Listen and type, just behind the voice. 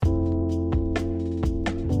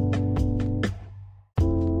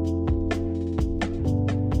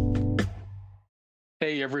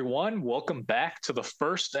Hey everyone, welcome back to the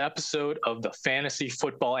first episode of the Fantasy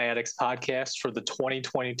Football Addicts podcast for the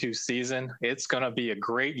 2022 season. It's going to be a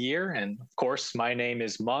great year. And of course, my name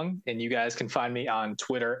is Mung, and you guys can find me on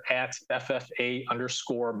Twitter at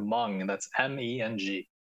FFA_Mung. That's MENG.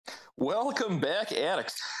 Welcome back,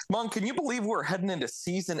 addicts. Mung, can you believe we're heading into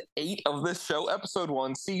season 8 of this show? Episode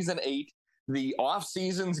 1, season 8. The off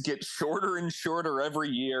seasons get shorter and shorter every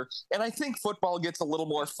year. And I think football gets a little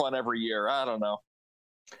more fun every year. I don't know.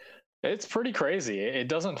 It's pretty crazy. It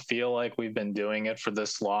doesn't feel like we've been doing it for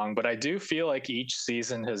this long, but I do feel like each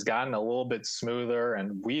season has gotten a little bit smoother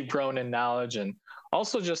and we've grown in knowledge and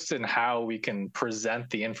also just in how we can present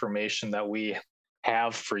the information that we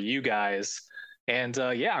have for you guys. And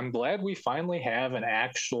I'm glad we finally have an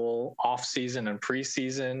actual off season and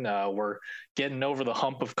preseason. We're getting over the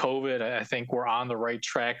hump of COVID. I think we're on the right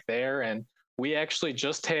track there. And we actually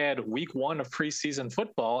just had week 1 of preseason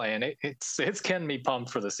football, and it's getting me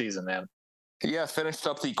pumped for the season, man. Yeah, finished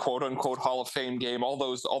up the quote unquote Hall of Fame game. All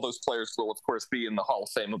those players will of course be in the Hall of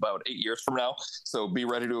Fame about 8 years from now. So be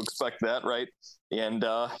ready to expect that, right? And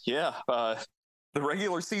the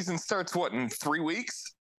regular season starts in 3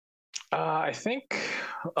 weeks? I think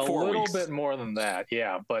a 4 little weeks. bit more than that,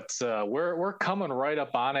 yeah. But we're coming right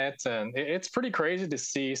up on it, and it's pretty crazy to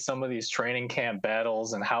see some of these training camp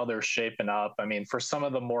battles and how they're shaping up. I mean, for some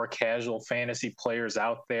of the more casual fantasy players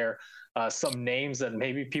out there, some names that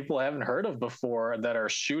maybe people haven't heard of before that are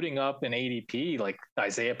shooting up in ADP, like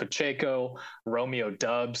Isaiah Pacheco, Romeo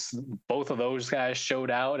Dubs. Both of those guys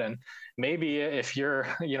showed out, and maybe if you're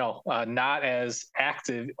not as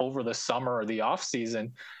active over the summer or the off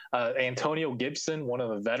season. Antonio Gibson, one of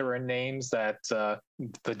the veteran names that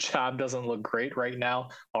the job doesn't look great right now.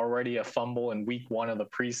 Already a fumble in week 1 of the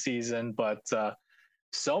preseason, but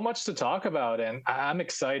so much to talk about. And I'm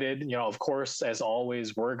excited. Of course, as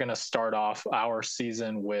always, we're going to start off our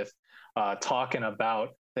season with talking about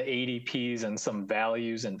the ADPs and some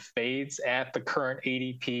values and fades at the current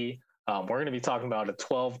ADP. We're going to be talking about a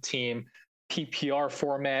 12-team PPR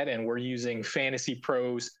format, and we're using Fantasy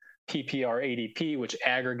Pros PPR ADP, which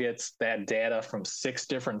aggregates that data from 6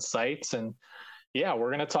 different sites. And yeah, we're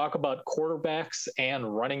going to talk about quarterbacks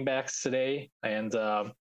and running backs today. And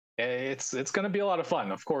it's going to be a lot of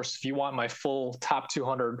fun. Of course, if you want my full top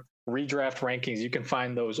 200 redraft rankings, you can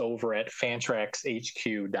find those over at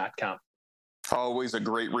fantraxhq.com. Always a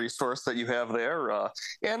great resource that you have there.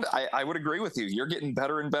 And I would agree with you. You're getting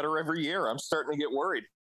better and better every year. I'm starting to get worried.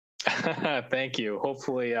 Thank you.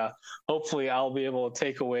 Hopefully I'll be able to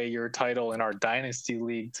take away your title in our Dynasty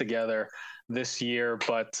League together this year.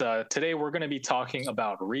 But today we're going to be talking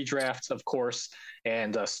about redrafts, of course,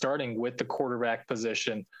 and starting with the quarterback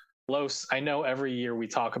position. Los, I know every year we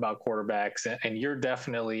talk about quarterbacks, and you're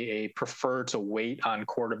definitely a prefer to wait on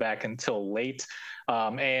quarterback until late.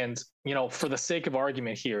 And for the sake of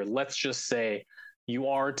argument here, let's just say you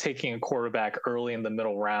are taking a quarterback early in the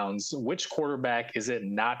middle rounds. Which quarterback is it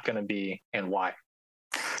not going to be, and why?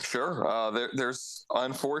 Sure. There's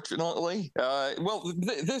unfortunately,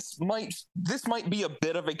 this might be a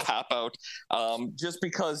bit of a cop out, just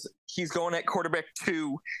because he's going at quarterback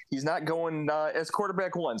 2. He's not going as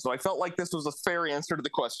quarterback 1. So I felt like this was a fair answer to the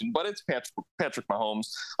question. But it's Patrick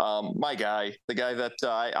Mahomes, my guy, the guy that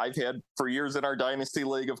I've had for years in our Dynasty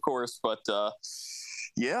League, of course. But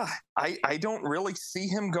yeah, I don't really see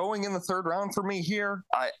him going in the 3rd round for me here.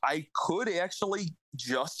 I could actually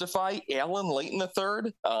justify Allen late in the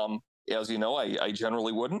 3rd. As you know, I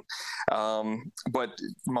generally wouldn't. But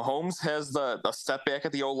Mahomes has the step back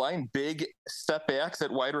at the O-line, big step backs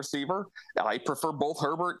at wide receiver. I prefer both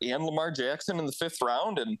Herbert and Lamar Jackson in the 5th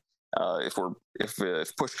round. And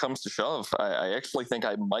if push comes to shove, I actually think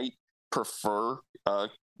I might prefer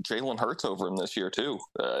Jalen Hurts over him this year too.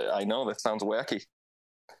 I know that sounds wacky.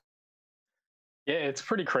 Yeah, it's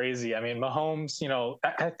pretty crazy. I mean, Mahomes,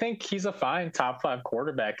 I think he's a fine top 5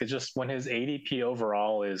 quarterback. It's just when his ADP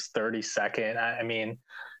overall is 32nd, I mean,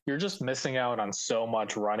 you're just missing out on so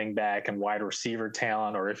much running back and wide receiver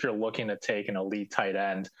talent, or if you're looking to take an elite tight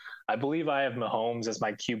end. I believe I have Mahomes as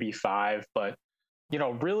my QB5, but,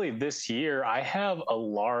 really this year, I have a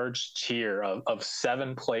large tier of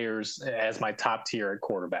 7 players as my top tier at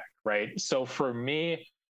quarterback, right? So for me,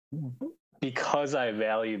 because I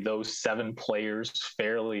value those 7 players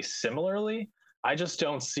fairly similarly, I just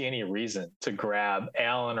don't see any reason to grab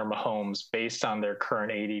Allen or Mahomes based on their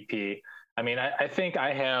current ADP. I mean, I think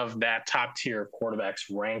I have that top tier of quarterbacks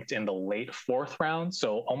ranked in the late 4th round,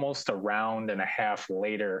 so almost a round and a half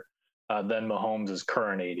later than Mahomes'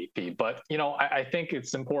 current ADP. But, I think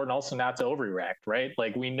it's important also not to overreact, right?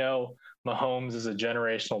 Like, we know Mahomes is a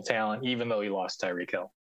generational talent, even though he lost Tyreek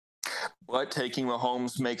Hill. But taking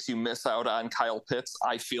Mahomes makes you miss out on Kyle Pitts.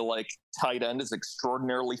 I feel like tight end is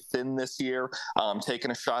extraordinarily thin this year.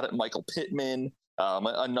 Taking a shot at Michael Pittman,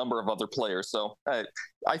 a number of other players. So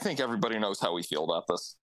I think everybody knows how we feel about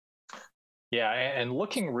this. Yeah, and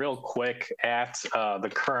looking real quick at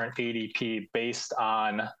the current ADP based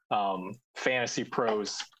on Fantasy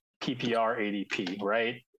Pros PPR ADP,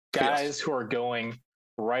 right? Guys Yes. who are going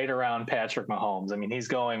right around Patrick Mahomes. I mean, he's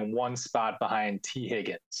going one spot behind T.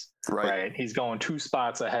 Higgins, right? He's going two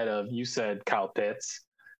spots ahead of, you said, Kyle Pitts.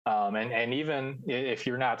 And even if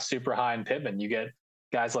you're not super high in Pittman, you get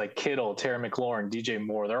guys like Kittle, Terry McLaurin, DJ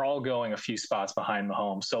Moore. They're all going a few spots behind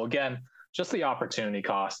Mahomes. So again, just the opportunity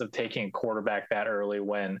cost of taking a quarterback that early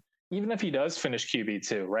when, even if he does finish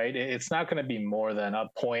QB2, right? It's not going to be more than a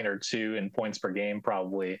point or two in points per game,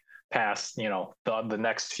 probably past, the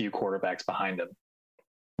next few quarterbacks behind him.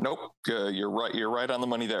 Nope. You're right. You're right on the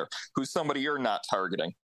money there. Who's somebody you're not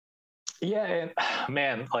targeting? Yeah, and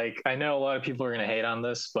man, I know a lot of people are going to hate on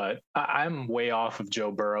this, but I'm way off of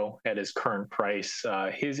Joe Burrow at his current price.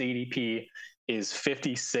 His ADP is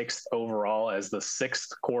 56th overall as the sixth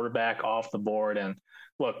quarterback off the board. And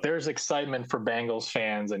look, there's excitement for Bengals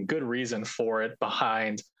fans and good reason for it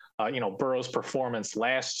behind, Burrow's performance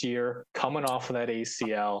last year, coming off of that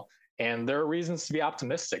ACL. And there are reasons to be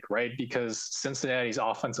optimistic, right? Because Cincinnati's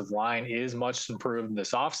offensive line is much improved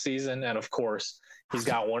this offseason. And of course, he's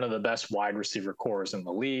got one of the best wide receiver cores in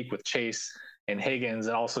the league with Chase and Higgins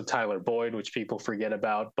and also Tyler Boyd, which people forget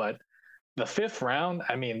about. But the fifth round,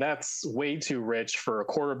 I mean, that's way too rich for a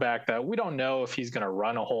quarterback that we don't know if he's going to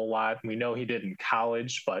run a whole lot. We know he did in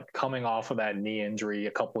college, but coming off of that knee injury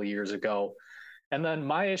a couple of years ago. And then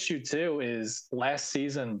my issue too is last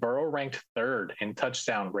season, Burrow ranked third in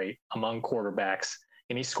touchdown rate among quarterbacks,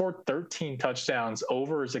 and he scored 13 touchdowns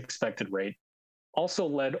over his expected rate. Also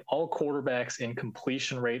led all quarterbacks in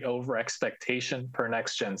completion rate over expectation per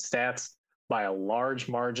next gen stats by a large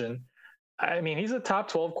margin. I mean, he's a top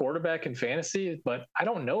 12 quarterback in fantasy, but I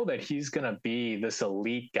don't know that he's going to be this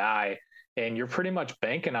elite guy. And you're pretty much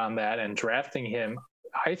banking on that and drafting him,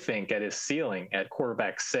 I think, at his ceiling at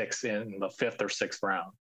quarterback 6 in the 5th or 6th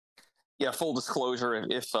round. Yeah, full disclosure,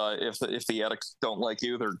 if the addicts don't like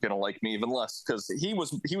you, they're gonna like me even less, because he was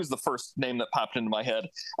the first name that popped into my head.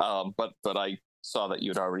 But I saw that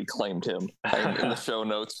you'd already claimed him in the show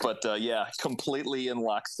notes. But yeah, completely in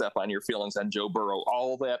lockstep on your feelings on Joe Burrow.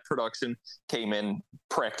 All that production came in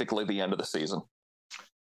practically the end of the season.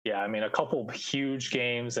 Yeah, I mean, a couple huge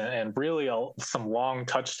games and really some long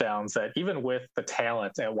touchdowns that even with the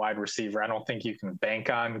talent at wide receiver, I don't think you can bank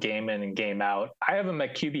on game in and game out. I have him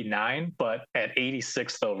at QB9, but at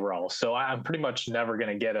 86th overall. So I'm pretty much never going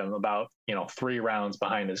to get him about, 3 rounds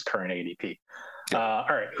behind his current ADP. All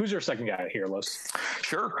right, who's your second guy here, Los?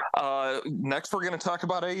 Sure. Next, we're going to talk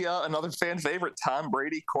about another fan favorite, Tom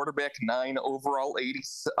Brady, quarterback 9 overall,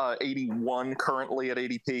 81 currently at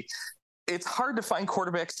ADP. It's hard to find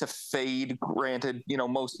quarterbacks to fade. Granted,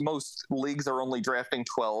 most leagues are only drafting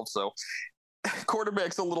 12, so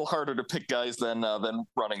quarterback's a little harder to pick guys than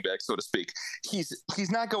running back, so to speak.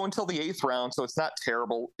 He's not going till the 8th round, so it's not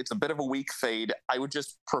terrible. It's a bit of a weak fade. I would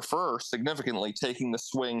just prefer significantly taking the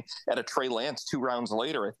swing at a Trey Lance 2 rounds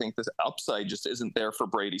later. I think this upside just isn't there for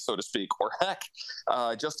Brady, so to speak. Or heck,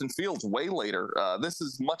 Justin Fields way later. This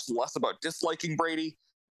is much less about disliking Brady.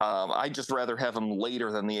 I'd just rather have him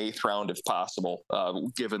later than the 8th round if possible,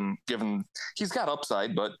 given he's got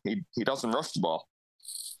upside, but he doesn't rush the ball.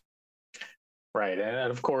 Right. And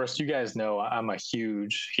of course, you guys know I'm a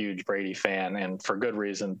huge, huge Brady fan, and for good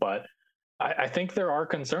reason. But I think there are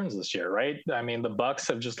concerns this year, right? I mean, the Bucs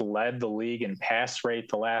have just led the league in pass rate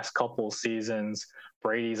the last couple of seasons.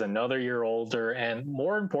 Brady's another year older. And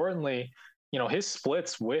more importantly, his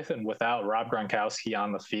splits with and without Rob Gronkowski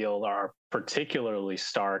on the field are particularly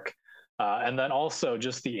stark. And then also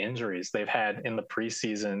just the injuries they've had in the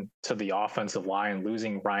preseason to the offensive line,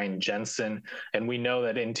 losing Ryan Jensen. And we know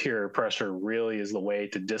that interior pressure really is the way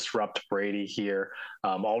to disrupt Brady here.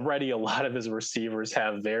 Already a lot of his receivers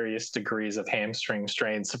have various degrees of hamstring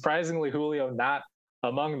strain. Surprisingly, Julio not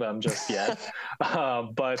among them just yet.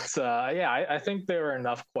 I think there are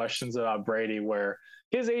enough questions about Brady where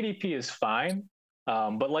his ADP is fine.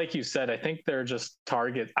 But like you said, I think they're just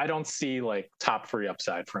target. I don't see top 3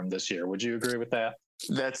 upside for him this year. Would you agree with that?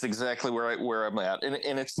 That's exactly where I'm at.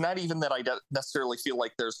 And it's not even that I necessarily feel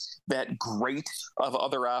like there's that great of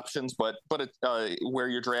other options, but where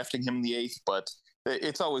you're drafting him in the 8th, but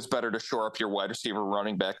it's always better to shore up your wide receiver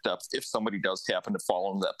running back depth if somebody does happen to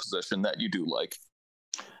fall into that position that you do like.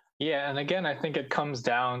 Yeah, and again, I think it comes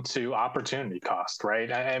down to opportunity cost,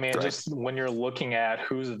 right? I mean, right. Just when you're looking at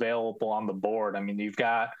who's available on the board, I mean, you've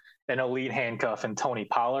got an elite handcuff in Tony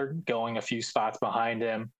Pollard going a few spots behind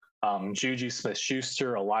him. Juju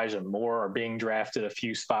Smith-Schuster, Elijah Moore are being drafted a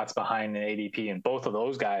few spots behind in ADP, and both of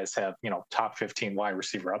those guys have, top 15 wide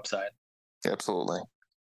receiver upside. Absolutely.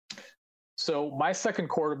 So my second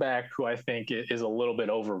quarterback, who I think is a little bit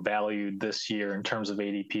overvalued this year in terms of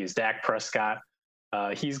ADP, is Dak Prescott.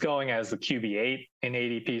 He's going as the QB8 in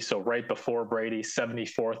ADP, so right before Brady,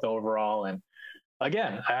 74th overall. And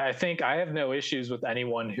again, I think I have no issues with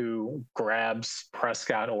anyone who grabs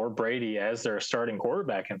Prescott or Brady as their starting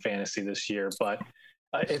quarterback in fantasy this year, but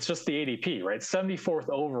it's just the ADP, right? 74th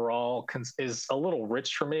overall is a little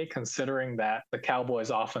rich for me, considering that the Cowboys'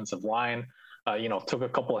 offensive line, took a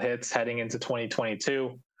couple hits heading into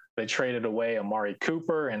 2022. They traded away Amari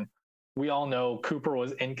Cooper, and we all know Cooper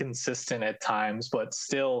was inconsistent at times, but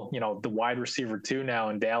still, the wide receiver 2 now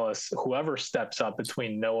in Dallas, whoever steps up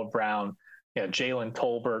between Noah Brown, Jalen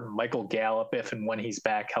Tolbert, Michael Gallup, if and when he's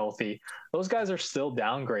back healthy, those guys are still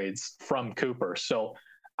downgrades from Cooper. So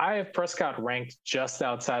I have Prescott ranked just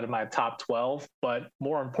outside of my top 12, but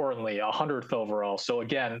more importantly, 100th overall. So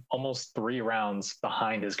again, almost 3 rounds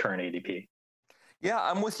behind his current ADP. Yeah,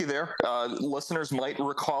 I'm with you there. Listeners might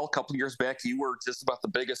recall a couple of years back, you were just about the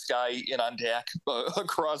biggest guy in on Dak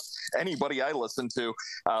across anybody I listened to.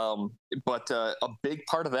 But a big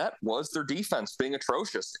part of that was their defense being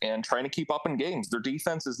atrocious and trying to keep up in games. Their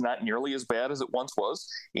defense is not nearly as bad as it once was,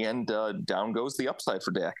 and down goes the upside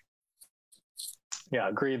for Dak. Yeah,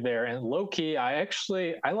 agreed there. And low key, I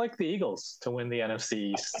like the Eagles to win the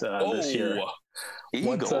NFC East this year.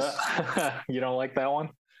 Eagles. You don't like that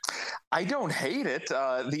one? I don't hate it.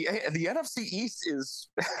 The NFC East is,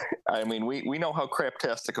 I mean, we know how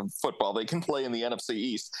craptastic of football they can play in the NFC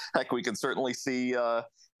East. Heck, we can certainly see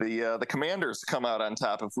the Commanders come out on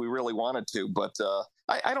top if we really wanted to. But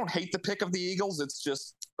I don't hate the pick of the Eagles. It's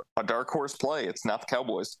just a dark horse play. It's not the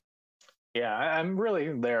Cowboys. Yeah, I'm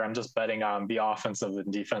really there. I'm just betting on the offensive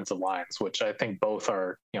and defensive lines, which I think both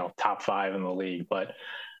are, top 5 in the league. But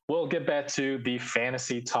we'll get back to the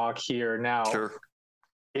fantasy talk here now. Sure.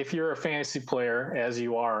 If you're a fantasy player, as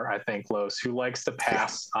you are, I think, Los, who likes to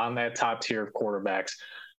pass on that top tier of quarterbacks,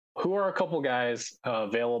 who are a couple guys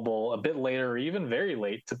available a bit later or even very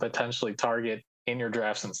late to potentially target in your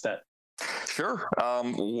drafts instead? Sure.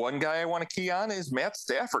 One guy I want to key on is Matt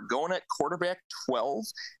Stafford, going at quarterback 12,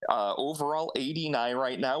 overall 89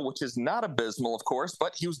 right now, which is not abysmal, of course,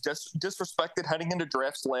 but he was disrespected heading into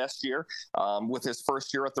drafts last year with his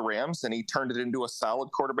first year at the Rams, and he turned it into a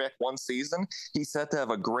solid quarterback one season. He's set to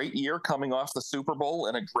have a great year coming off the Super Bowl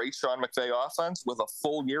and a great Sean McVay offense with a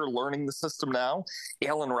full year learning the system now.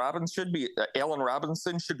 Allen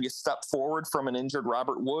Robinson should be a step forward from an injured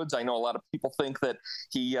Robert Woods. I know a lot of people think that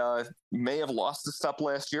he may have lost a step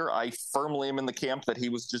last year. I firmly am in the camp that he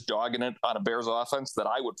was just dogging it on a Bears offense that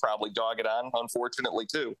I would probably dog it on, unfortunately,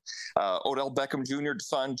 too. Odell Beckham Jr.,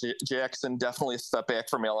 Deshaun Jackson, definitely a step back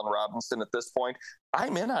from Allen Robinson at this point.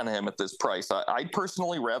 I'm in on him at this price. I'd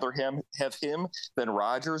personally rather have him than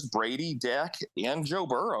Rodgers, Brady, Dak, and Joe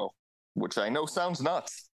Burrow, which I know sounds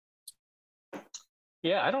nuts.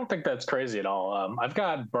 Yeah, I don't think that's crazy at all. I've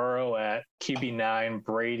got Burrow at QB9,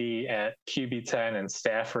 Brady at QB10, and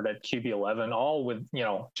Stafford at QB11, all with,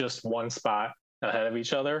 just one spot ahead of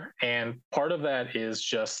each other. And part of that is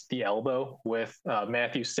just the elbow with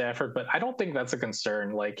Matthew Stafford, but I don't think that's a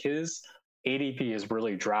concern. Like, his ADP has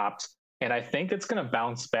really dropped, and I think it's going to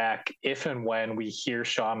bounce back if and when we hear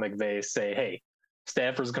Sean McVay say, hey,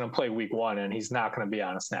 Stafford's going to play week 1 and he's not going to be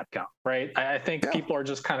on a snap count, right? I think people are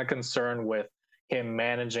just kind of concerned with him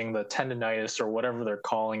managing the tendonitis or whatever they're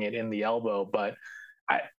calling it in the elbow. But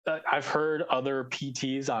I've heard other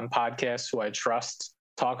PTs on podcasts who I trust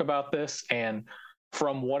talk about this. And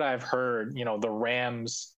from what I've heard, the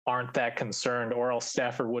Rams aren't that concerned, or else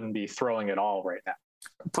Stafford wouldn't be throwing it all right now.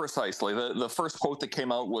 Precisely. The first quote that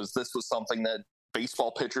came out was this was something that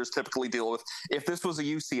baseball pitchers typically deal with. If this was a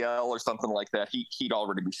UCL or something like that, he'd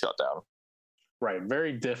already be shut down. Right,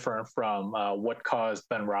 very different from what caused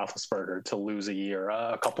Ben Roethlisberger to lose a year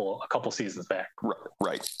a couple seasons back.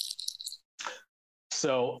 Right.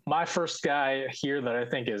 So my first guy here that I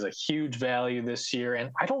think is a huge value this year, and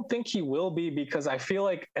I don't think he will be, because I feel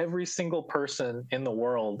like every single person in the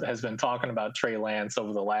world has been talking about Trey Lance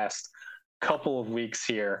over the last couple of weeks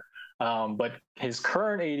here. But his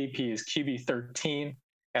current ADP is QB 13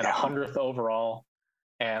 at 100th overall.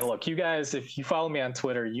 And look, you guys, if you follow me on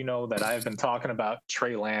Twitter, you know that I've been talking about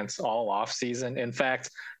Trey Lance all off season. In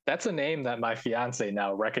fact, that's a name that my fiance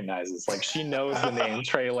now recognizes. Like, she knows the name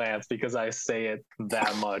Trey Lance because I say it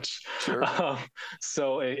that much. Sure.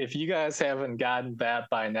 So if you guys haven't gotten that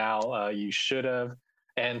by now, you should have.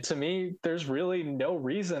 And to me, there's really no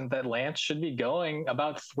reason that Lance should be going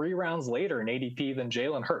about 3 rounds later in ADP than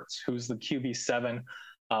Jalen Hurts, who's the QB7.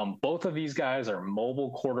 Both of these guys are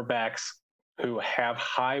mobile quarterbacks who have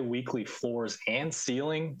high weekly floors and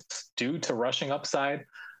ceiling due to rushing upside.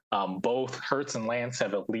 Both Hurts and Lance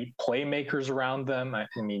have elite playmakers around them. I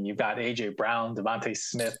mean, you've got A.J. Brown, Devontae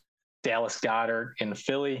Smith, Dallas Goedert in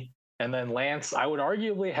Philly. And then Lance, I would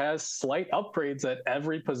arguably has slight upgrades at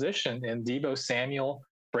every position in Deebo Samuel,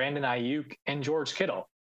 Brandon Ayuk, and George Kittle.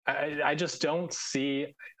 I just don't see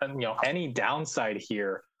any downside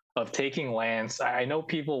here of taking Lance. I know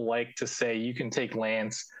people like to say you can take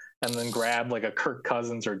Lance and then grab like a Kirk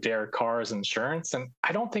Cousins or Derek Carr's insurance. And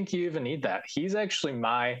I don't think you even need that. He's actually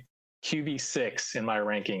my QB6 in my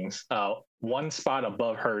rankings, one spot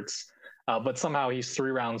above Hurts. But somehow he's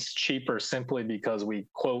 3 rounds cheaper simply because we,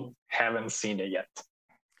 quote, haven't seen it yet.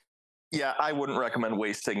 Yeah, I wouldn't recommend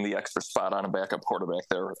wasting the extra spot on a backup quarterback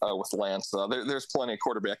there with Lance. There's plenty of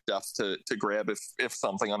quarterback depth to grab if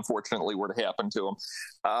something unfortunately were to happen to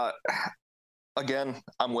him. Again,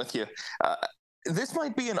 I'm with you. This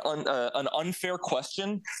might be an unfair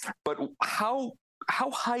question, but how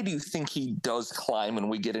high do you think he does climb when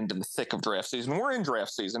we get into the thick of draft season? We're in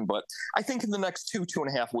draft season, but I think in the next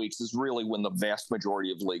 2.5 weeks is really when the vast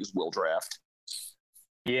majority of leagues will draft.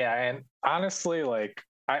 Yeah, and honestly,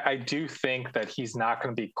 I do think that he's not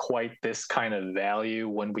going to be quite this kind of value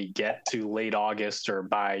when we get to late August or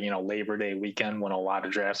by, Labor Day weekend when a lot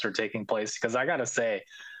of drafts are taking place. Because I got to say,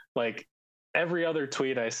 every other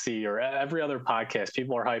tweet I see or every other podcast,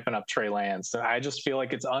 people are hyping up Trey Lance. And I just feel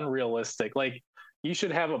like it's unrealistic. You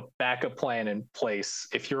should have a backup plan in place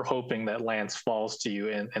if you're hoping that Lance falls to you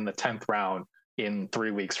in the 10th round in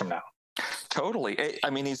 3 weeks from now. Totally. I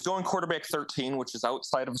mean, he's going quarterback 13, which is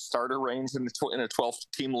outside of starter range in a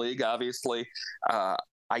 12-team league, obviously.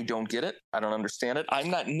 I don't get it. I don't understand it.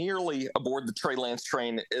 I'm not nearly aboard the Trey Lance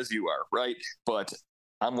train as you are, right? But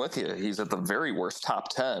I'm with you. He's at the very worst top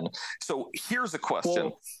 10. So here's a question.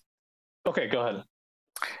 Well, okay, go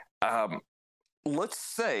ahead. Let's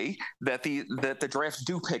say that the drafts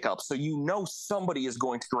do pick up, so somebody is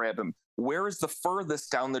going to grab him. Where is the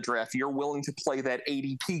furthest down the draft you're willing to play that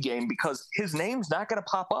ADP game? Because his name's not going to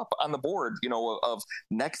pop up on the board, of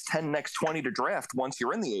next 10, next 20 to draft once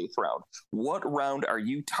you're in the 8th round. What round are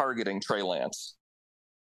you targeting Trey Lance?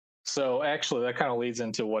 So actually, that kind of leads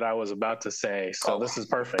into what I was about to say. So this is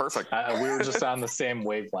perfect. Perfect. We were just on the same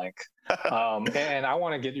wavelength. And I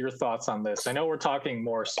want to get your thoughts on this. I know we're talking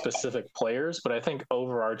more specific players, but I think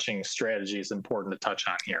overarching strategy is important to touch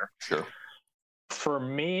on here. Sure. For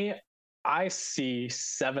me, I see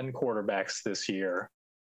 7 quarterbacks this year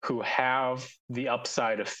who have the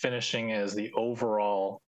upside of finishing as the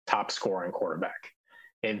overall top scoring quarterback.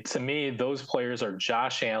 And to me, those players are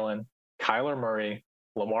Josh Allen, Kyler Murray,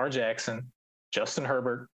 Lamar Jackson, Justin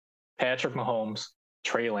Herbert, Patrick Mahomes,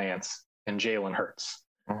 Trey Lance, and Jalen Hurts.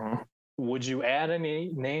 Mm-hmm. Would you add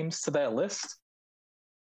any names to that list?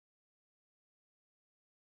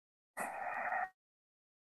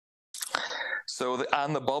 So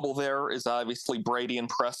on the bubble there is obviously Brady and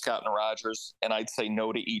Prescott and Rodgers, and I'd say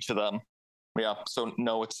no to each of them. Yeah, so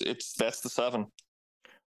no, that's the 7.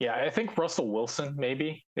 Yeah, I think Russell Wilson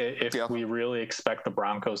maybe if we really expect the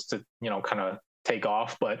Broncos to kind of take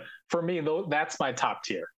off. But for me, though, that's my top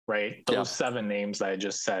tier, right? Those 7 names that I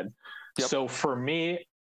just said. Yep. So for me,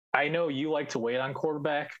 I know you like to wait on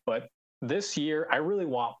quarterback, but this year I really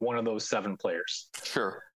want one of those 7 players.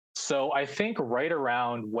 Sure. So I think right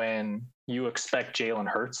around when you expect Jalen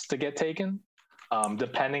Hurts to get taken,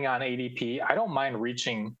 depending on ADP, I don't mind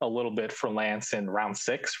reaching a little bit for Lance in round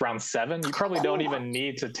 6, round 7. You probably don't even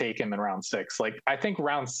need to take him in round 6. I think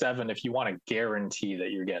round 7, if you want to guarantee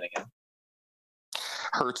that you're getting him.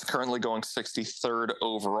 Hurts currently going 63rd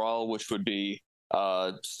overall, which would be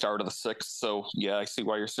start of the 6th. So yeah, I see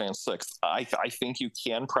why you're saying 6th. I think you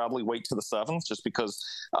can probably wait to the 7th just because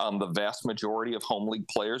the vast majority of home league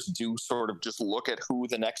players do sort of just look at who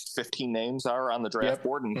the next 15 names are on the draft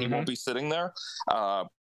board, and he won't be sitting there.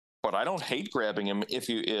 But I don't hate grabbing him if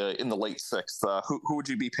you in the late 6th. Who would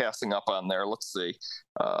you be passing up on there? Let's see.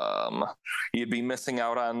 You'd be missing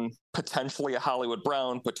out on potentially a Hollywood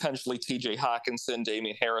Brown, potentially TJ Hawkinson,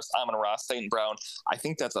 Damian Harris, Amon-Ra St. Brown. I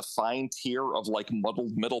think that's a fine tier of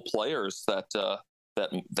muddled middle players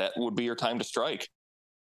that would be your time to strike.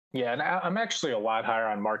 Yeah, and I'm actually a lot higher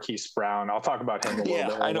on Marquise Brown. I'll talk about him a little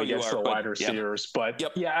bit when we get to the wide receivers. But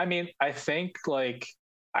yeah, I mean, I think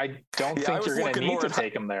I don't think you're going to need to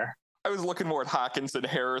take him there. I was looking more at Hawkinson,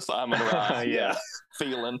 Harris, Amon-Ra. Yeah.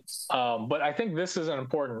 Feeling. But I think this is an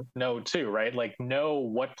important note too, right? Like, know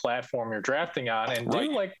what platform you're drafting on, and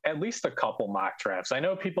do like at least a couple mock drafts. I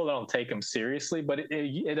know people don't take them seriously, but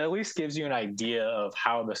it at least gives you an idea of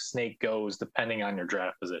how the snake goes depending on your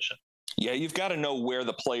draft position. Yeah, you've got to know where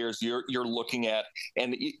the players you're looking at,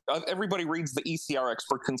 and everybody reads the ECR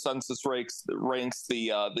expert consensus ranks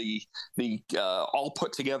the all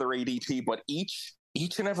put together ADP, but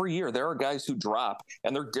each and every year there are guys who drop,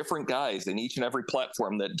 and they're different guys in each and every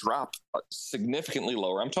platform that drop significantly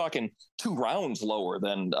lower. I'm talking 2 rounds lower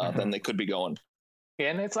than they could be going.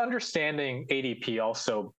 And it's understanding ADP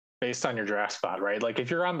also based on your draft spot, right? Like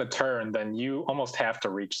if you're on the turn, then you almost have to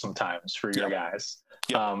reach sometimes for your guys.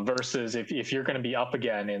 Versus if you're going to be up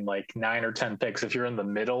again in like 9 or 10 picks, if you're in the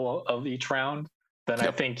middle of each round, then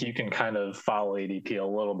I think you can kind of follow ADP a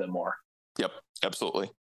little bit more. Yep, absolutely.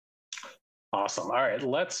 Awesome. All right,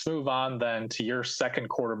 let's move on then to your second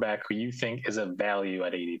quarterback who you think is a value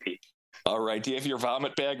at ADP. All right, do you have your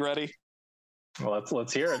vomit bag ready? Well,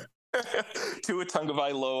 let's hear it. Tua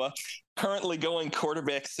Tagovailoa, currently going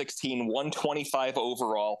quarterback 16, 125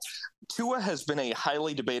 overall. Tua has been a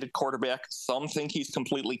highly debated quarterback. Some think he's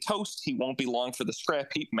completely toast. He won't be long for the scrap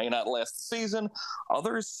heap, may not last the season.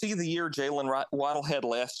 Others see the year Jalen Waddle had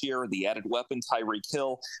last year, the added weapon Tyreek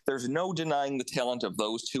Hill. There's no denying the talent of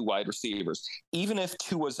those 2 wide receivers. Even if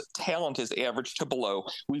Tua's talent is average to below,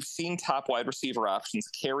 we've seen top wide receiver options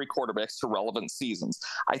carry quarterbacks to relevant seasons.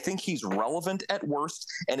 I think he's relevant at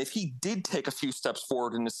worst, and if he did take a few steps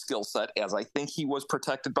forward in his skill set, as I think he was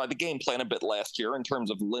protected by the game plan a bit last year in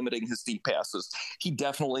terms of limiting his deep passes, he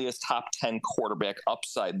definitely is top 10 quarterback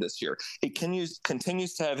upside this year. He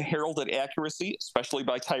continues to have heralded accuracy, especially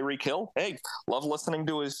by Tyreek Hill. Hey, love listening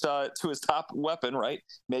to his top weapon, right?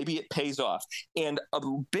 Maybe it pays off. And a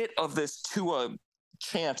bit of this Tua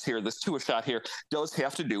chance here, this Tua shot here, does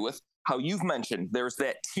have to do with how you've mentioned there's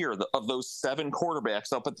that tier of those 7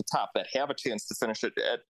 quarterbacks up at the top that have a chance to finish it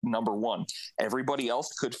at number 1. Everybody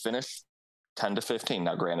else could finish 10 to 15.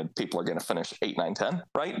 Now, granted, people are going to finish 8, 9, 10,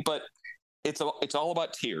 right? But it's all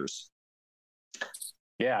about tiers.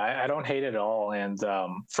 Yeah, I don't hate it at all. And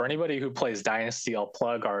for anybody who plays Dynasty, I'll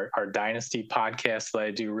plug our Dynasty podcast that I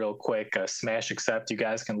do real quick, Smash Accept. You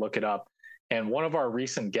guys can look it up. And one of our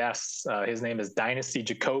recent guests, his name is Dynasty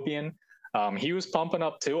Jacobian. He was pumping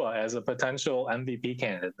up Tua as a potential MVP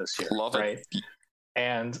candidate this year. Love right? it.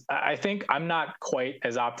 And I think I'm not quite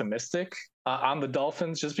as optimistic on the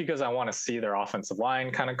Dolphins just because I want to see their offensive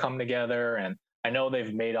line kind of come together. And I know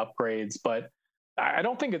they've made upgrades, but I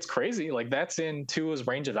don't think it's crazy. Like that's in Tua's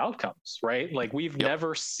range of outcomes, right? Like we've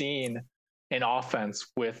never seen an offense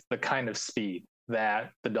with the kind of speed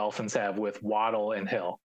that the Dolphins have with Waddle and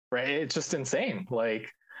Hill, right? It's just insane. Like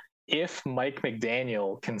if Mike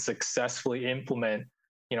McDaniel can successfully implement,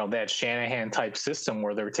 that Shanahan type system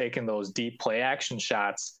where they're taking those deep play action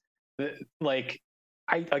shots, like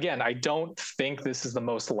I don't think this is the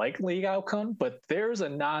most likely outcome, but there's a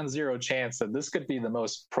non-zero chance that this could be the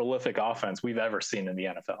most prolific offense we've ever seen in the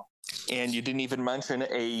NFL. And you didn't even mention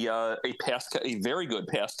a very good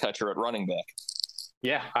pass catcher at running back.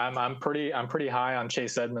 Yeah, I'm pretty high on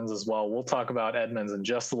Chase Edmonds as well. We'll talk about Edmonds in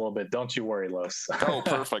just a little bit. Don't you worry, Los. Oh,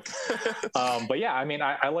 perfect. But yeah, I mean,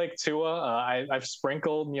 I like Tua. I've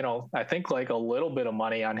sprinkled, I think like a little bit of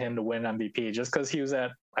money on him to win MVP just because he was at,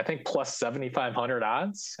 I think, plus 7,500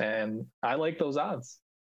 odds, and I like those odds.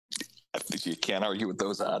 I think you can't argue with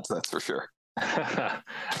those odds, that's for sure. All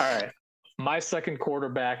right. My second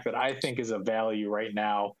quarterback that I think is a value right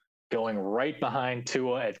now, going right behind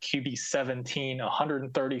Tua at QB 17,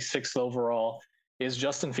 136th overall, is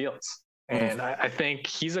Justin Fields. And I think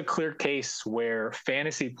he's a clear case where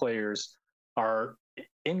fantasy players are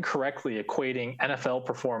incorrectly equating NFL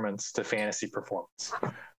performance to fantasy performance,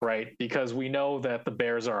 right? Because we know that the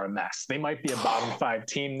Bears are a mess. They might be a bottom 5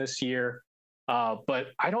 team this year, but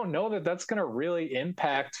I don't know that that's going to really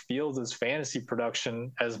impact Fields' fantasy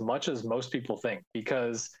production as much as most people think,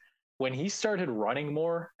 because when he started running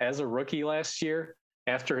more as a rookie last year,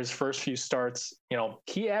 after his first few starts,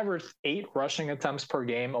 he averaged 8 rushing attempts per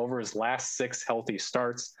game over his last 6 healthy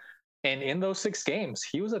starts. And in those 6 games,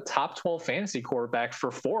 he was a top 12 fantasy quarterback for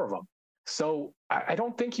 4 of them. So I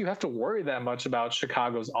don't think you have to worry that much about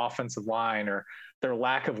Chicago's offensive line or their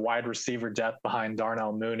lack of wide receiver depth behind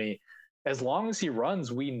Darnell Mooney. As long as he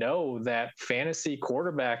runs, we know that fantasy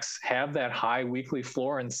quarterbacks have that high weekly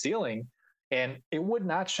floor and ceiling. And it would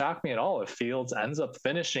not shock me at all if Fields ends up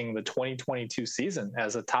finishing the 2022 season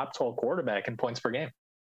as a top 12 quarterback in points per game.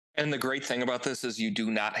 And the great thing about this is you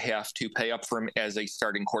do not have to pay up for him as a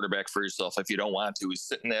starting quarterback for yourself if you don't want to. He's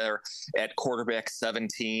sitting there at quarterback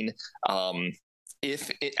 17.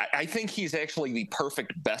 I think he's actually the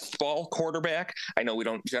perfect best ball quarterback. I know we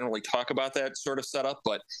don't generally talk about that sort of setup,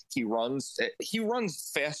 but he runs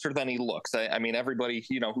faster than he looks. I mean, everybody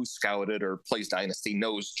who's scouted or plays Dynasty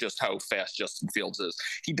knows just how fast Justin Fields is.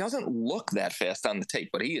 He doesn't look that fast on the tape,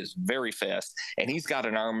 but he is very fast, and he's got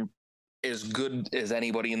an arm as good as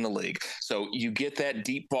anybody in the league. So you get that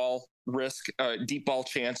deep ball deep ball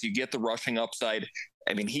chance. You get the rushing upside.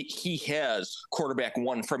 I mean, he has quarterback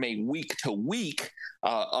one from a week to week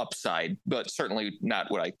upside, but certainly not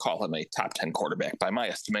what I call him a top 10 quarterback by my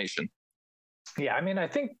estimation. Yeah, I mean, I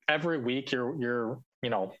think every week you're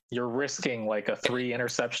risking like a 3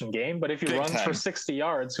 interception game, but if he runs for 60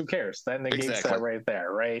 yards, who cares? Then the game's set right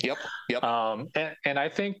there, right? Yep. And I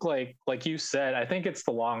think like you said, I think it's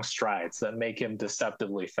the long strides that make him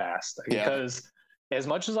deceptively fast because. As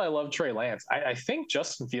much as I love Trey Lance, I think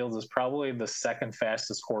Justin Fields is probably the second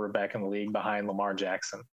fastest quarterback in the league behind Lamar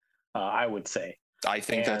Jackson, I would say. I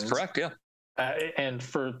think that's correct, yeah. And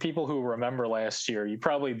for people who remember last year, you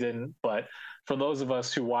probably didn't, but for those of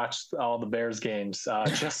us who watched all the Bears games,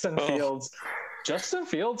 Justin Fields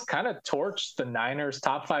kind of torched the Niners'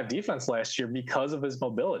 top 5 defense last year because of his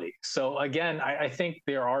mobility. So again, I think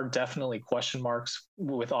there are definitely question marks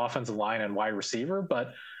with offensive line and wide receiver,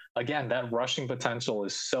 but again, that rushing potential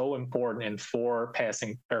is so important in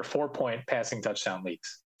 4-point passing touchdown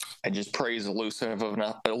leagues. I just pray he's elusive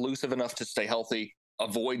enough to stay healthy,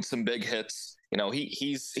 avoid some big hits.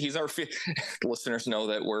 He's our listeners know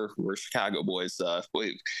that we're Chicago boys.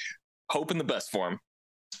 We hoping the best for him.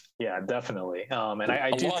 Yeah, definitely. And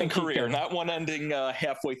I do think career, not one ending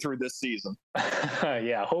halfway through this season.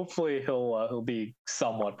 Yeah, hopefully he'll be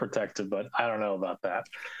somewhat protected, but I don't know about that.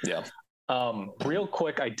 Yeah. Real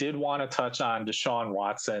quick, I did want to touch on Deshaun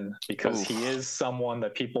Watson because he is someone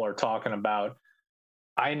that people are talking about.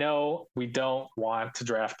 I know we don't want to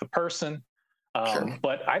draft the person,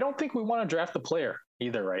 but I don't think we want to draft the player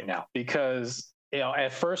either right now because,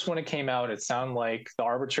 at first when it came out, it sounded like the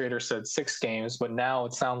arbitrator said 6 games, but now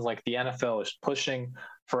it sounds like the NFL is pushing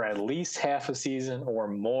for at least half a season or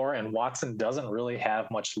more, and Watson doesn't really have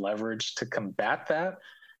much leverage to combat that.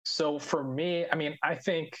 So for me, I mean, I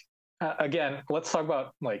think again, let's talk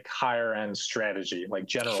about like higher end strategy, like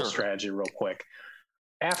general strategy real quick.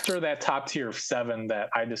 After that top tier of 7 that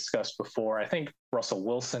I discussed before, I think Russell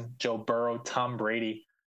Wilson, Joe Burrow, Tom Brady,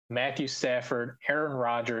 Matthew Stafford, Aaron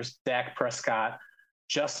Rodgers, Dak Prescott,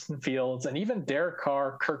 Justin Fields, and even Derek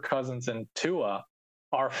Carr, Kirk Cousins, and Tua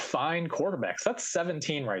are fine quarterbacks. That's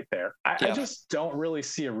 17 right there. I just don't really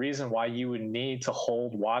see a reason why you would need to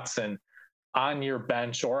hold Watson on your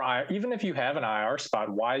bench, or even if you have an IR spot,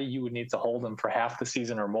 why you would need to hold him for half the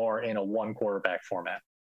season or more in a 1 quarterback format.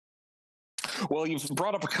 Well, you've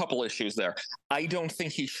brought up a couple issues there. I don't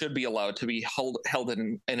think he should be allowed to be held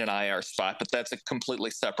in an IR spot, but that's a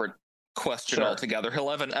completely separate question altogether. He'll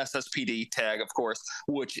have an SSPD tag, of course,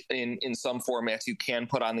 which in some formats you can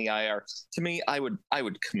put on the IR. To me, I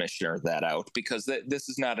would commissioner that out because this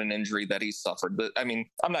is not an injury that he's suffered. But I mean,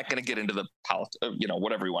 I'm not going to get into the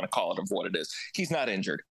whatever you want to call it of what it is. He's not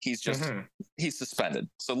injured. He's just he's suspended.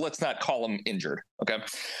 So let's not call him injured. Okay.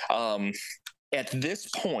 At this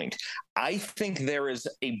point, I think there is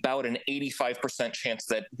about an 85% chance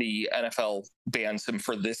that the NFL bans him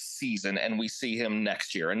for this season and we see him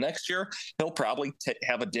next year. And next year, he'll probably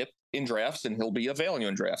have a dip in drafts and he'll be a value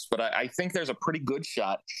in drafts. But I think there's a pretty good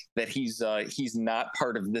shot that he's not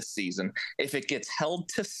part of this season. If it gets held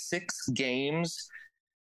to 6 games,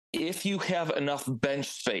 if you have enough bench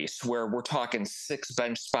space where we're talking 6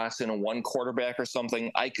 bench spots in a 1 quarterback or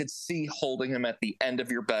something, I could see holding him at the end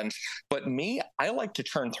of your bench. But me, I like to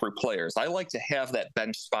turn through players. I like to have that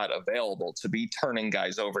bench spot available to be turning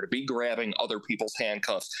guys over, to be grabbing other people's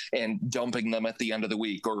handcuffs and dumping them at the end of the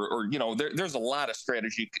week. Or there's a lot of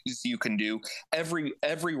strategies you can do. Every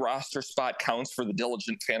roster spot counts for the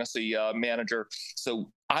diligent fantasy manager.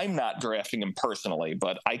 So I'm not drafting him personally,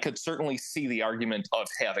 but I could certainly see the argument of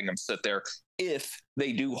having him sit there if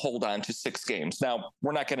they do hold on to 6 games. Now,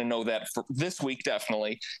 we're not going to know that for this week,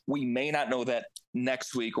 definitely. We may not know that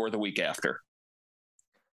next week or the week after.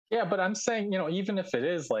 Yeah, but I'm saying, even if it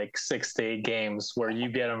is like 6 to 8 games where you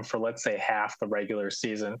get him for, let's say, half the regular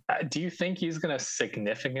season, do you think he's going to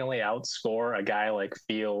significantly outscore a guy like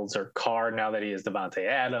Fields or Carr now that he is Devontae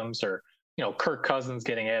Adams, or, Kirk Cousins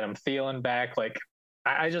getting Adam Thielen back? Like,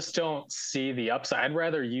 I just don't see the upside. I'd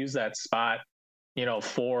rather use that spot,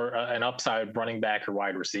 for an upside running back or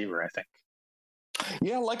wide receiver, I think.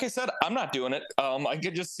 Yeah, like I said, I'm not doing it. I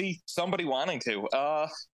could just see somebody wanting to.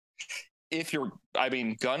 if you're, I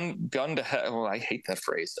mean, gun to head. Oh, I hate that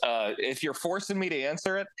phrase. If you're forcing me to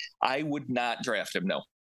answer it, I would not draft him. No.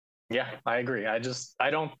 Yeah, I agree. I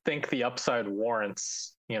don't think the upside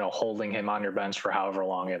warrants, holding him on your bench for however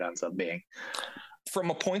long it ends up being. From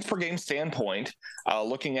a points per game standpoint,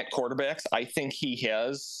 looking at quarterbacks, I think he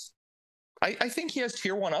has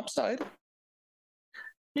tier 1 upside.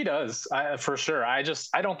 He does, for sure. I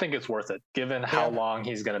don't think it's worth it given how long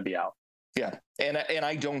he's going to be out. Yeah, and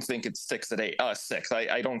I don't think it's 6.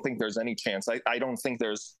 I don't think there's any chance. I think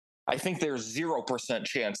there's 0%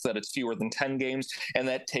 chance that it's fewer than 10 games, and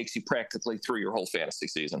that takes you practically through your whole fantasy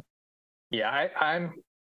season. Yeah, I'm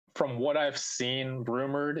from what I've seen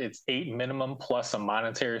rumored, it's 8 minimum plus a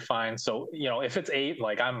monetary fine. So, if it's 8,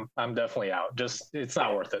 like I'm definitely out. Just, it's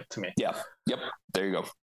not worth it to me. Yeah. Yep. There you go.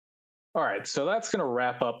 All right, so that's going to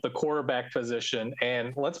wrap up the quarterback position,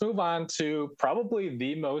 and let's move on to probably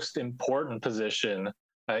the most important position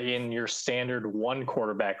in your standard 1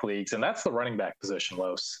 quarterback leagues, and that's the running back position,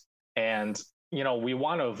 Los. And, we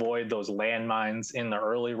want to avoid those landmines in the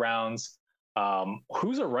early rounds.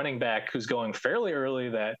 Who's a running back who's going fairly early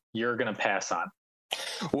that you're going to pass on?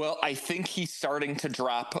 Well, I think he's starting to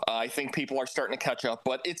drop. I think people are starting to catch up,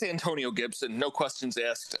 but it's Antonio Gibson, no questions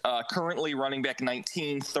asked. Currently running back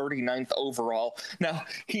 19, 39th overall. Now,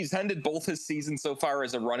 he's ended both his seasons so far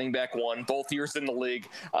as a running back 1, both years in the league.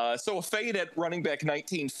 So a fade at running back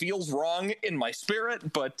 19 feels wrong in my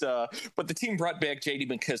spirit, but the team brought back J.D.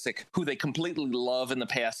 McKissic, who they completely love in the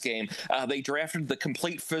pass game. They drafted the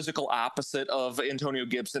complete physical opposite of Antonio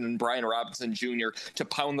Gibson and Brian Robinson Jr. to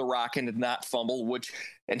pound the rock and not fumble, which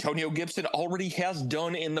Antonio Gibson already has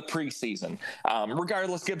done in the preseason.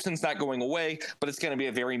 Regardless, Gibson's not going away, but it's going to be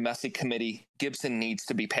a very messy committee. Gibson needs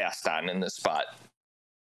to be passed on in this spot.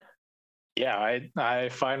 Yeah, I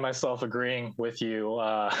find myself agreeing with you.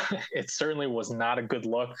 It certainly was not a good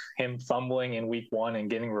look, him fumbling in week 1 and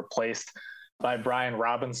getting replaced by Brian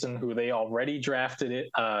Robinson, who they already drafted it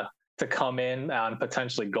to come in on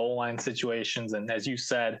potentially goal line situations. And as you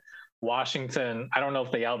said, Washington, I don't know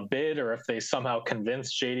if they outbid or if they somehow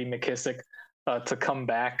convinced J.D. McKissic to come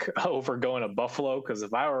back over going to Buffalo. Because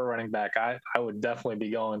if I were a running back, I would definitely be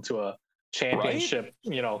going to a championship,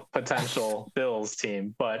 potential Bills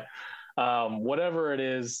team. But whatever it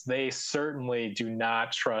is, they certainly do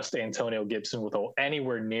not trust Antonio Gibson with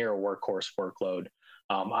anywhere near a workhorse workload.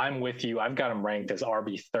 I'm with you. I've got him ranked as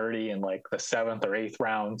RB30 in like the 7th or 8th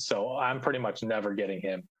round. So I'm pretty much never getting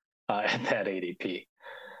him at that ADP.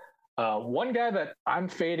 One guy that I'm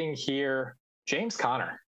fading here, James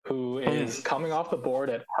Conner, who is coming off the board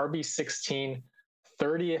at RB16,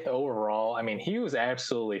 30th overall. I mean, he was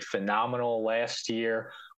absolutely phenomenal last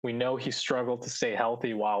year. We know he struggled to stay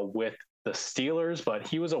healthy while with the Steelers, but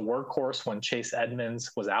he was a workhorse when Chase Edmonds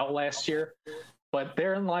was out last year. But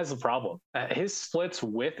therein lies the problem. His splits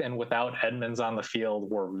with and without Edmonds on the field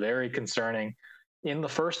were very concerning. In the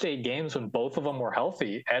first 8 games when both of them were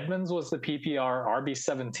healthy, Edmonds was the PPR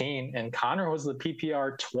RB17 and Conner was the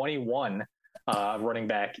PPR 21 running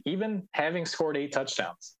back, even having scored 8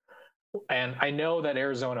 touchdowns. And I know that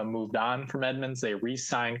Arizona moved on from Edmonds. They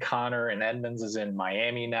re-signed Conner and Edmonds is in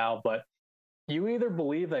Miami now, but you either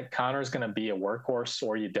believe that Conner is going to be a workhorse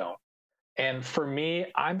or you don't. And for me,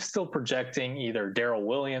 I'm still projecting either Darrell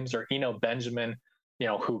Williams or Eno Benjamin,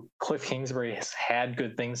 who Cliff Kingsbury has had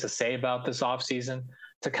good things to say about this offseason,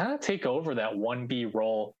 to kind of take over that 1B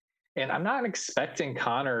role. And I'm not expecting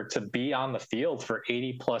Conner to be on the field for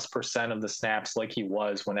 80+% of the snaps like he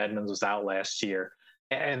was when Edmonds was out last year.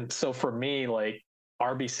 And so for me, like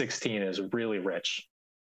RB16 is really rich.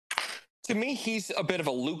 To me, he's a bit of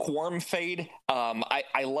a lukewarm fade.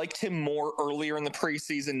 I liked him more earlier in the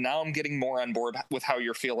preseason. Now I'm getting more on board with how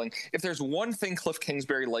you're feeling. If there's one thing Cliff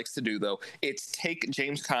Kingsbury likes to do, though, it's take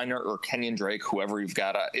James Conner or Kenyon Drake, whoever you've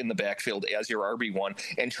got in the backfield as your RB1,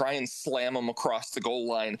 and try and slam him across the goal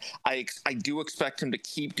line. I do expect him to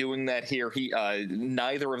keep doing that here.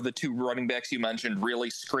 Neither of the 2 running backs you mentioned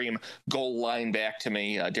really scream goal line back to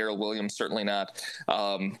me. Darrell Williams, certainly not.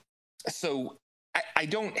 So I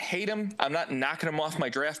don't hate him. I'm not knocking him off my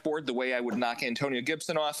draft board the way I would knock Antonio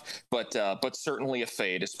Gibson off, but certainly a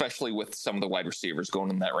fade, especially with some of the wide receivers going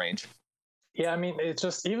in that range. Yeah, I mean, it's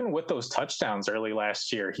just even with those touchdowns early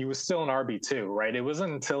last year, he was still an RB2, right? It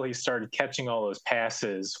wasn't until he started catching all those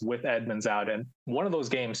passes with Edmonds out. And one of those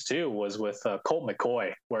games, too, was with Colt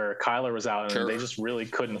McCoy, where Kyler was out and they just really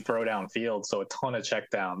couldn't throw downfield. So a ton of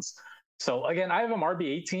checkdowns. So again, I have him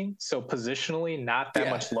RB18, so positionally not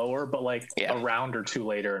that much lower, but like a round or 2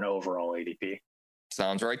 later in overall ADP.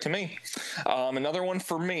 Sounds right to me. Another one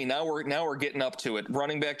for me. Now we're getting up to it.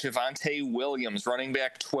 Running back Javonte Williams, running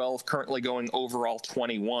back 12, currently going overall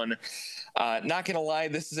 21. Not going to lie,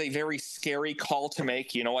 this is a very scary call to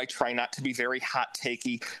make. You know, I try not to be very hot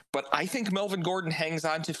takey, but I think Melvin Gordon hangs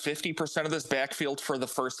on to 50% of this backfield for the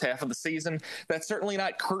first half of the season. That's certainly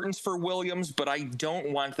not curtains for Williams, but I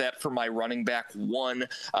don't want that for my running back one.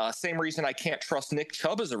 Same reason I can't trust Nick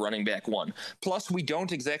Chubb as a running back one. Plus, we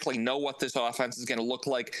don't exactly know what this offense is going to look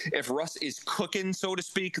like. If Russ is cooking, so to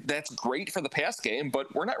speak, that's great for the pass game,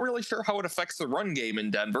 but we're not really sure how it affects the run game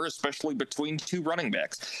in Denver, especially between two running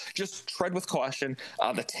backs. Just tread with caution.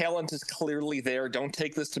 The talent is clearly there. Don't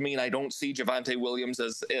take this to mean I don't see Javonte Williams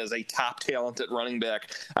as a top talent at running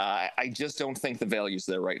back. I just don't think the value's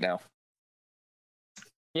there right now.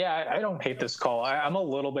 Yeah, I don't hate this call. I'm a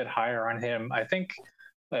little bit higher on him. I think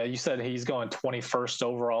you said he's going 21st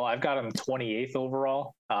overall. I've got him 28th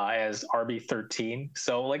overall as RB13.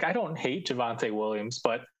 So, like, I don't hate Javonte Williams,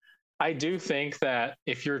 but I do think that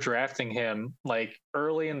if you're drafting him, like,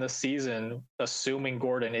 early in the season, assuming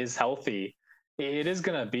Gordon is healthy, it is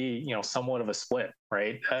going to be, you know, somewhat of a split,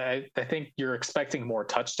 right? I think you're expecting more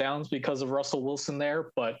touchdowns because of Russell Wilson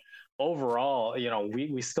there, but overall, you know,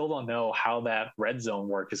 we still don't know how that red zone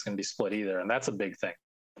work is going to be split either, and that's a big thing.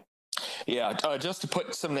 Yeah, just to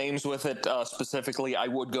put some names with it specifically, I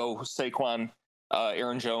would go Saquon,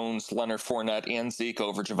 Aaron Jones, Leonard Fournette, and Zeke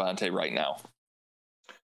over Javonte right now.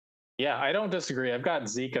 Yeah, I don't disagree. I've got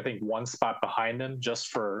Zeke, I think, one spot behind him just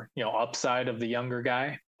for, you know, upside of the younger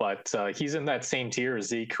guy, but he's in that same tier as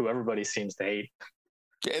Zeke, who everybody seems to hate.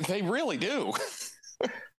 They really do.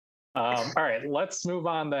 All right, let's move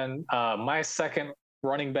on then. My second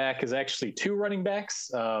running back is actually two running backs,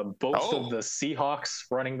 both of the Seahawks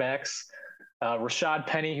running backs. Rashad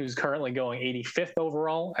Penny, who's currently going 85th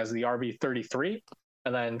overall as the RB33,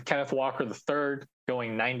 and then Kenneth Walker III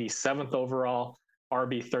going 97th overall,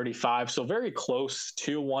 RB35. So very close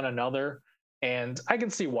to one another. And I can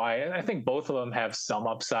see why. I think both of them have some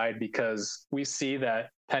upside because we see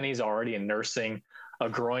that Penny's already nursing a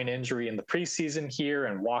groin injury in the preseason here,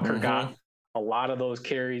 and Walker got a lot of those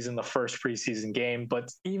carries in the first preseason game.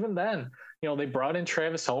 But even then, you know, they brought in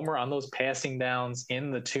Travis Homer on those passing downs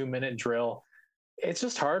in the 2-minute drill. It's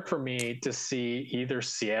just hard for me to see either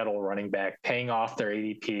Seattle running back paying off their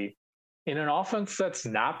ADP in an offense that's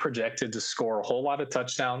not projected to score a whole lot of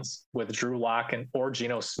touchdowns with Drew Lock or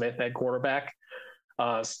Geno Smith at quarterback.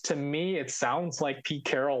 To me, it sounds like Pete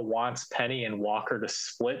Carroll wants Penny and Walker to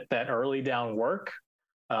split that early down work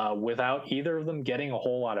without either of them getting a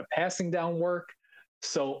whole lot of passing down work.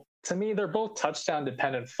 So to me, they're both touchdown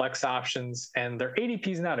dependent flex options, and their ADP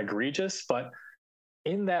is not egregious, but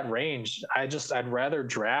in that range, I'd rather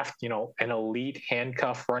draft, you know, an elite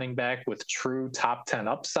handcuff running back with true top 10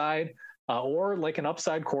 upside, or like an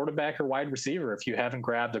upside quarterback or wide receiver if you haven't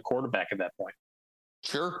grabbed a quarterback at that point.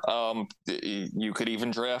 Sure. You could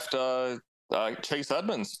even draft Chase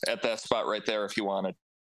Edmonds at that spot right there if you wanted.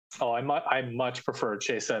 Oh, I much prefer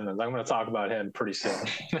Chase Edmonds. I'm going to talk about him pretty soon.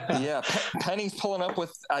 Yeah, Penny's pulling up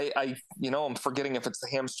with I'm forgetting if it's the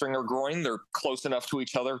hamstring or groin. They're close enough to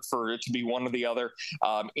each other for it to be one or the other.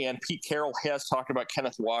 And Pete Carroll has talked about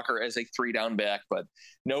Kenneth Walker as a 3-down back, but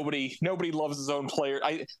nobody loves his own player.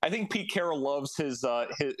 I think Pete Carroll loves his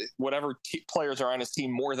whatever players are on his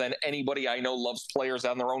team more than anybody I know loves players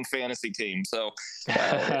on their own fantasy team. So.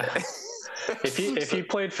 If he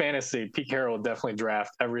played fantasy, Pete Carroll would definitely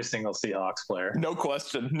draft every single Seahawks player. No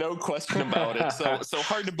question about it. So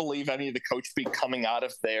hard to believe any of the coach speak coming out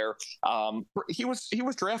of there. He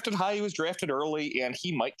was drafted high, he was drafted early, and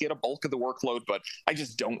he might get a bulk of the workload. But I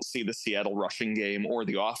just don't see the Seattle rushing game or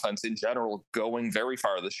the offense in general going very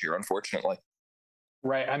far this year, unfortunately.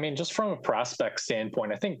 Right. I mean, just from a prospect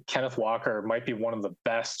standpoint, I think Kenneth Walker might be one of the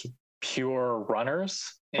best pure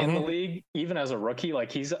runners in the league, even as a rookie.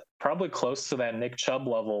 Like, he's probably close to that Nick Chubb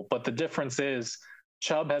level, but the difference is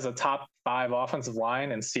Chubb has a top 5 offensive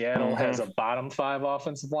line and Seattle has a bottom 5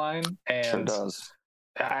 offensive line. And sure does.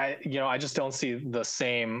 I just don't see the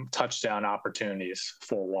same touchdown opportunities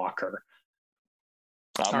for Walker.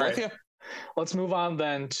 I'm with you. Let's move on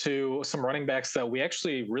then to some running backs that we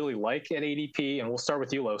actually really like at ADP, and we'll start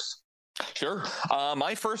with you, Los. Sure.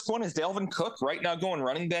 My first one is Dalvin Cook, right now going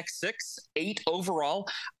running back 6, 8 overall.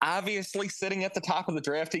 Obviously sitting at the top of the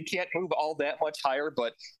draft. He can't move all that much higher,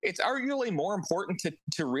 but it's arguably more important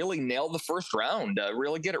to really nail the first round,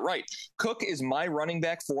 really get it right. Cook is my running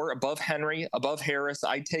back 4 above Henry, above Harris.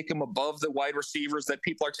 I'd take him above the wide receivers that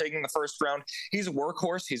people are taking the first round. He's a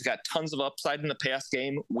workhorse. He's got tons of upside in the pass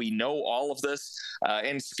game. We know all of this,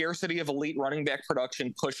 and scarcity of elite running back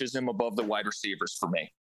production pushes him above the wide receivers for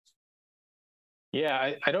me.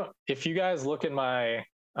 Yeah, I don't. If you guys look at my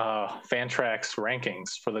Fantrax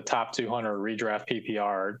rankings for the top 200 redraft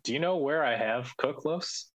PPR, do you know where I have Cook,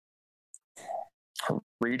 Los?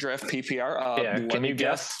 Redraft PPR. Yeah, can you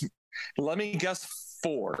guess? Let me guess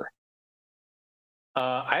 4.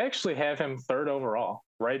 I actually have him third overall,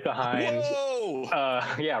 right behind. Whoa!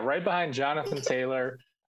 Yeah, right behind Jonathan Taylor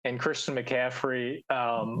and Christian McCaffrey.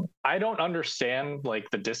 I don't understand like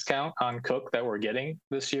the discount on Cook that we're getting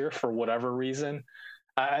this year for whatever reason.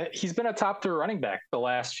 He's been a top 3 running back the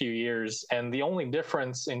last few years, and the only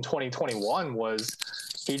difference in 2021 was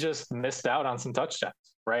he just missed out on some touchdowns.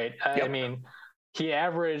 Right? Yep. I mean, he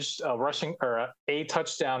averaged a rushing or a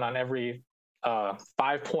touchdown on every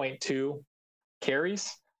 5.2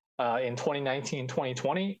 carries in 2019,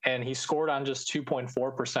 2020, and he scored on just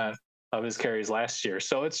 2.4% of his carries last year.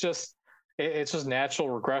 So it's just natural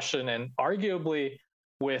regression, and arguably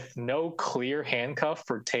with no clear handcuff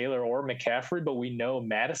for Taylor or McCaffrey, but we know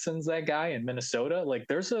Madison's that guy in Minnesota. Like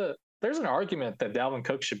there's an argument that Dalvin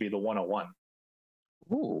Cook should be the 101.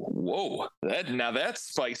 Ooh, whoa! That's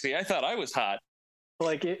spicy. I thought I was hot.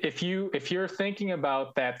 Like if you're thinking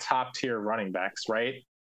about that top tier running backs, right?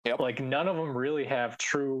 Yep. Like none of them really have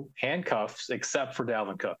true handcuffs except for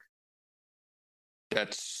Dalvin Cook.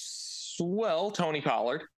 That's Tony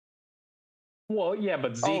Pollard. Well, yeah,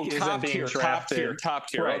 but Zeke isn't being drafted. Top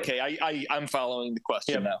tier. Right. Okay, I'm following the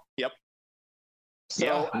question now. Yep.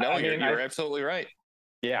 So, yeah, you're absolutely right.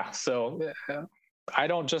 Yeah, so I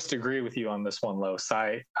don't just agree with you on this one, Los.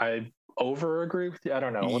 I over agree with you. I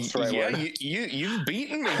don't know what's the right word. You've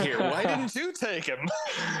beaten me here. Why didn't you take him?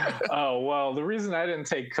 Oh well, the reason I didn't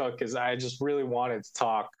take Cook is I just really wanted to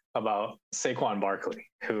talk about Saquon Barkley,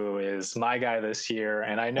 who is my guy this year.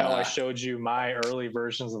 And I know I showed you my early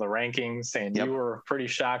versions of the rankings, and you were pretty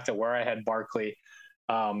shocked at where I had Barkley.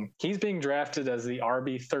 He's being drafted as the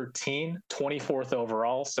RB13, 24th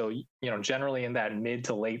overall. So, generally in that mid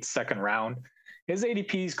to late second round. His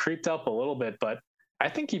ADP's creeped up a little bit, but I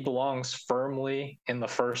think he belongs firmly in the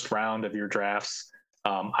first round of your drafts.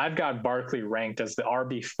 I've got Barkley ranked as the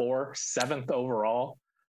RB4, 7th overall,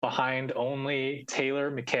 behind only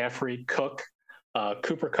Taylor, McCaffrey, Cook,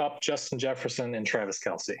 Cooper Kupp, Justin Jefferson, and Travis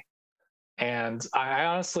Kelce. And I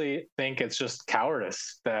honestly think it's just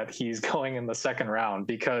cowardice that he's going in the second round,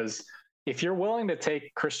 because if you're willing to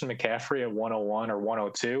take Christian McCaffrey at 101 or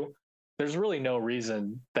 102, there's really no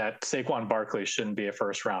reason that Saquon Barkley shouldn't be a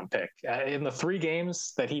first round pick. In the 3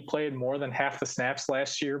 games that he played more than half the snaps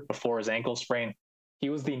last year before his ankle sprain, he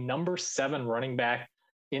was the number 7 running back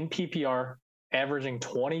in PPR, averaging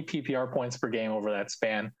 20 PPR points per game over that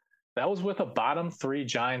span. That was with a bottom 3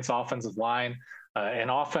 Giants offensive line,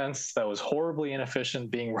 an offense that was horribly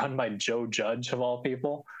inefficient, being run by Joe Judge of all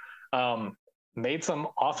people. Made some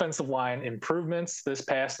offensive line improvements this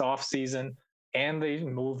past offseason, and they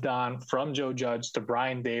moved on from Joe Judge to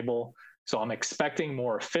Brian Daboll. So I'm expecting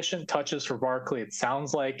more efficient touches for Barkley. It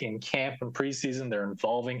sounds like in camp and preseason, they're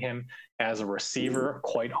involving him as a receiver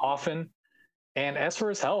quite often. And as for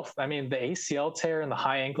his health, I mean, the ACL tear and the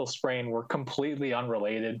high ankle sprain were completely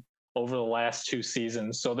unrelated over the last 2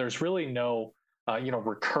 seasons. So there's really no,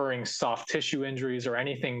 recurring soft tissue injuries or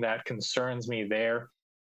anything that concerns me there.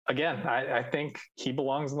 Again, I think he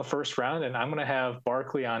belongs in the first round, and I'm going to have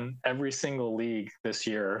Barkley on every single league this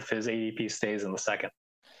year if his ADP stays in the second.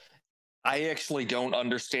 I actually don't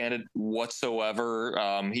understand it whatsoever.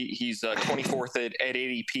 He's 24th at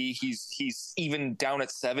ADP. He's even down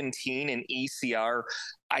at 17 in ECR.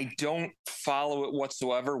 I don't follow it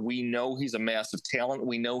whatsoever. We know he's a massive talent.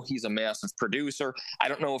 We know he's a massive producer. I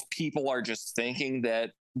don't know if people are just thinking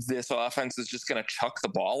that this offense is just going to chuck the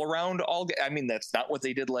ball around all. I mean, that's not what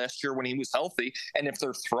they did last year when he was healthy. And if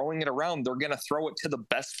they're throwing it around, they're going to throw it to the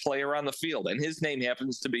best player on the field. And his name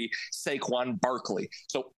happens to be Saquon Barkley.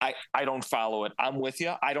 So I don't follow it. I'm with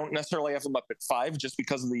you. I don't necessarily have him up at 5 just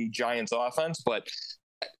because of the Giants offense, but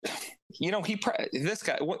this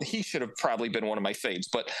guy, he should have probably been one of my faves.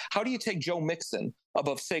 But how do you take Joe Mixon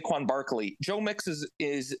above Saquon Barkley? Joe Mixon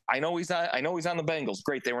is I know he's on the Bengals.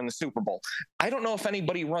 Great, they were in the Super Bowl. I don't know if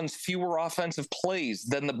anybody runs fewer offensive plays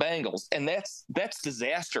than the Bengals, and that's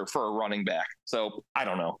disaster for a running back. So I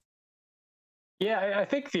don't know. Yeah, I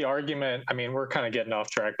think the argument, I mean, we're kind of getting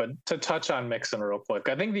off track, but to touch on Mixon real quick,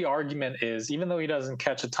 I think the argument is, even though he doesn't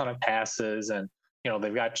catch a ton of passes and,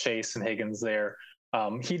 they've got Chase and Higgins there,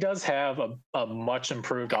 he does have a much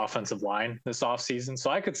improved offensive line this offseason. So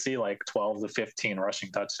I could see like 12 to 15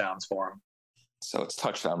 rushing touchdowns for him. So it's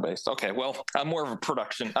touchdown based. Okay. Well, I'm more of a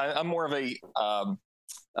production. I'm more of a,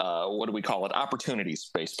 what do we call it? Opportunities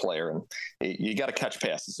based player. And you got to catch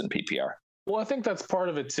passes in PPR. Well, I think that's part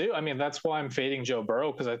of it too. I mean, that's why I'm fading Joe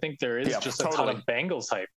Burrow, because I think there is just a ton of Bengals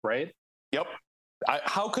hype, right? Yep.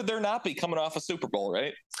 How could there not be coming off a Super Bowl,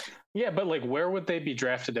 right? Yeah, but like, where would they be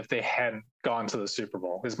drafted if they hadn't gone to the Super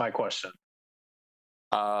Bowl? Is my question.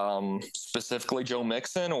 Specifically Joe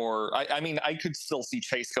Mixon, or I mean, I could still see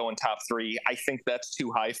Chase going top 3. I think that's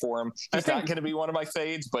too high for him. He's not going to be one of my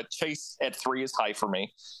fades, but Chase at 3 is high for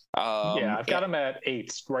me. Yeah, I've got him at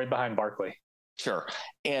 8, right behind Barkley. Sure.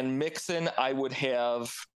 And Mixon, I would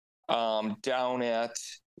have down at.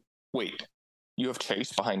 Wait, you have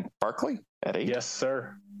Chase behind Barkley at 8? Yes,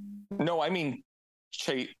 sir. No, I mean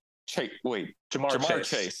Chase. Wait, Jamar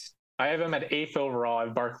Chase. I have him at 8th overall. I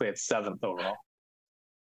have Barkley at 7th overall.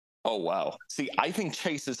 Oh, wow. See, I think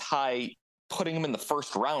Chase is high. Putting him in the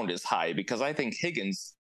first round is high because I think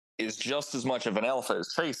Higgins is just as much of an alpha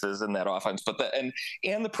as Chase is in that offense. But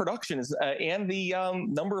the production is and the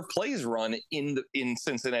number of plays run in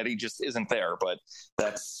Cincinnati just isn't there. But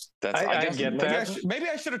that's I get that. Maybe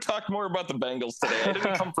I should have talked more about the Bengals today. I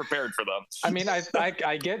didn't come prepared for them. I mean,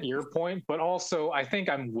 I get your point, but also I think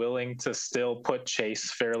I'm willing to still put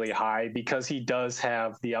Chase fairly high because he does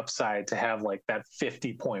have the upside to have like that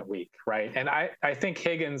 50-point week, right? And I think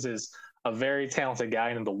Higgins is a very talented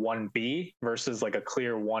guy in the 1B versus like a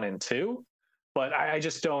clear 1 and 2. But I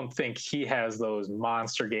just don't think he has those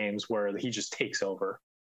monster games where he just takes over.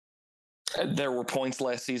 There were points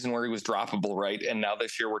last season where he was droppable, right? And now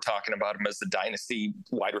this year we're talking about him as the dynasty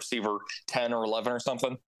wide receiver 10 or 11 or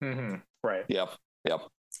something. Mm-hmm. Right. Yep.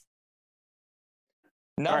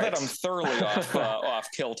 Now that I'm thoroughly off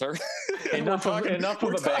kilter, enough of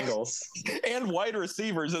the Bengals and wide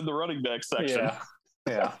receivers in the running back section.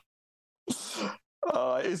 Yeah.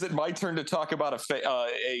 Is it my turn to talk about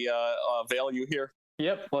a value here?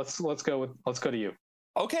 Yep. Let's go to you.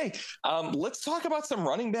 Okay. Let's talk about some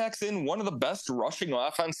running backs in one of the best rushing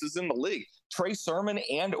offenses in the league. Trey Sermon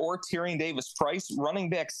and or Tyrion Davis-Price, running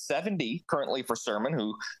back 70 currently for Sermon, who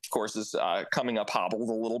of course is coming up hobbled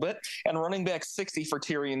a little bit, and running back 60 for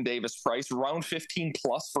Tyrion Davis-Price, round 15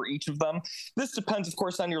 plus for each of them. This depends, of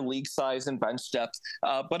course, on your league size and bench depth.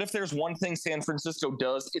 But if there's one thing San Francisco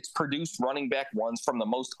does, it's produce running back ones from the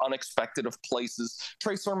most unexpected of places.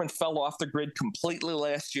 Trey Sermon fell off the grid completely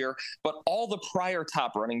last year, but all the prior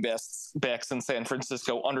top running backs in San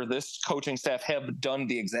Francisco under this coaching staff have done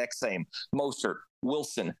the exact same. Mostert,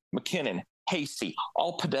 Wilson, McKinnon, Hasty,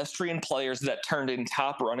 all pedestrian players that turned in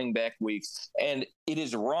top running back weeks. And it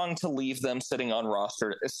is wrong to leave them sitting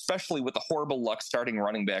unrostered, especially with the horrible luck starting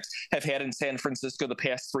running backs have had in San Francisco the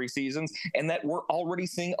past 3 seasons, and that we're already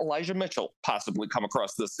seeing Elijah Mitchell possibly come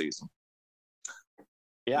across this season.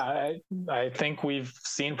 Yeah, I think we've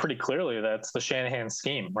seen pretty clearly that's the Shanahan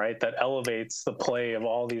scheme, right? That elevates the play of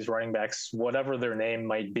all these running backs, whatever their name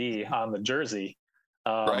might be on the jersey.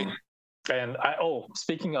 Right. And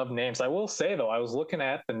speaking of names, I will say though, I was looking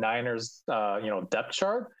at the Niners, depth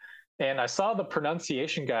chart, and I saw the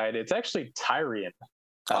pronunciation guide. It's actually Tyrion.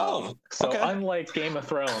 Okay. Unlike Game of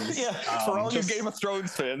Thrones, for all you Game of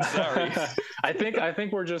Thrones fans, sorry. I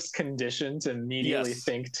think we're just conditioned to immediately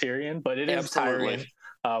think Tyrion, but it is Tyrion.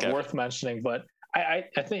 Worth mentioning. But I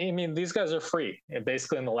think these guys are free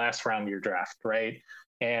basically in the last round of your draft, right?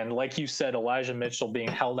 And like you said, Elijah Mitchell being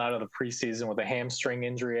held out of the preseason with a hamstring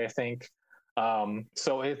injury, I think.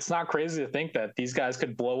 So it's not crazy to think that these guys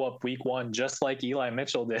could blow up week 1 just like Eli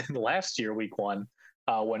Mitchell did last year, week 1,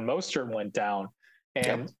 when Mostert went down.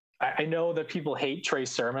 And I know that people hate Trey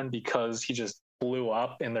Sermon because he just blew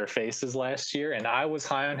up in their faces last year, and I was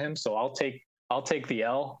high on him, so I'll take the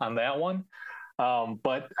L on that one.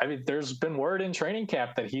 But there's been word in training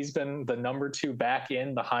camp that he's been the number 2 back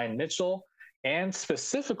in behind Mitchell. And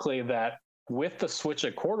specifically that with the switch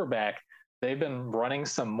at quarterback, they've been running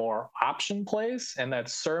some more option plays, and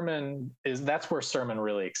that's where Sermon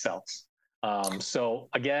really excels. So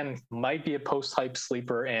again, might be a post-hype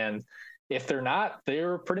sleeper, and if they're not,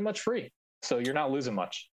 they're pretty much free. So you're not losing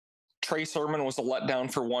much. Trey Sermon was a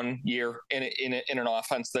letdown for 1 year in an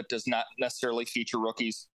offense that does not necessarily feature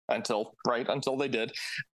rookies until they did.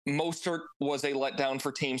 Mostert was a letdown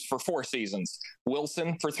for teams for 4 seasons.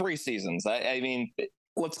 Wilson for 3 seasons. I mean,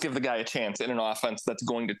 let's give the guy a chance in an offense that's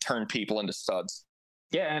going to turn people into studs.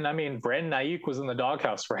 Yeah, and Brandon Ayuk was in the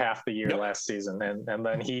doghouse for half the year last season, and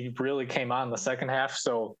then he really came on the second half.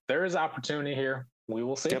 So there is opportunity here. We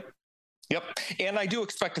will see. Yep. And I do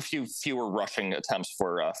expect a few fewer rushing attempts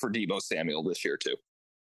for Deebo Samuel this year too.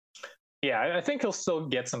 Yeah, I think he'll still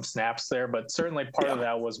get some snaps there, but certainly part of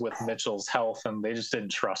that was with Mitchell's health, and they just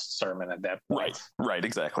didn't trust Sermon at that point. Right,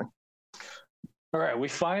 exactly. All right, we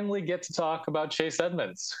finally get to talk about Chase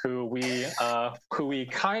Edmonds, who we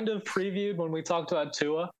kind of previewed when we talked about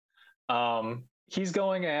Tua. He's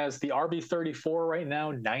going as the RB34 right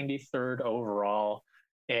now, 93rd overall.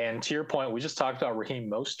 And to your point, we just talked about Raheem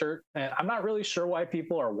Mostert, and I'm not really sure why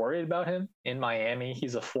people are worried about him in Miami.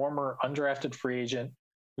 He's a former undrafted free agent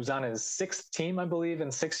who's on his sixth team, I believe, in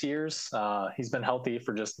 6 years. He's been healthy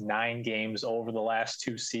for just 9 games over the last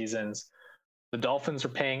 2 seasons. The Dolphins are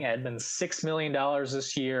paying Edmonds $6 million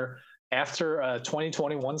this year after a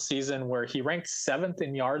 2021 season where he ranked 7th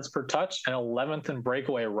in yards per touch and 11th in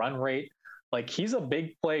breakaway run rate. Like, he's a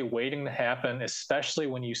big play waiting to happen, especially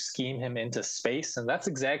when you scheme him into space. And that's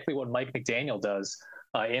exactly what Mike McDaniel does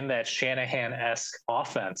in that Shanahan-esque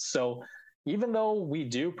offense. So even though we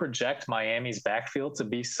do project Miami's backfield to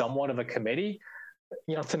be somewhat of a committee,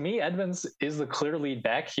 to me, Edmonds is the clear lead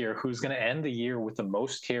back here who's going to end the year with the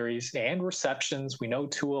most carries and receptions. We know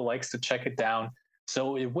Tua likes to check it down.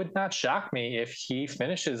 So it would not shock me if he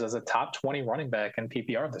finishes as a top 20 running back in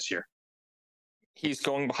PPR this year. He's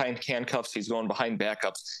going behind handcuffs. He's going behind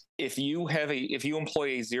backups. If you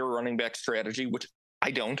employ a 0 running back strategy, which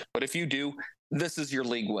I don't, but if you do, this is your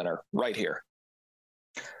league winner right here.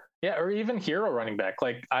 Yeah, or even hero running back.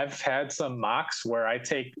 Like, I've had some mocks where I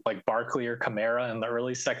take like Barkley or Kamara in the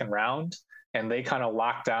early second round, and they kind of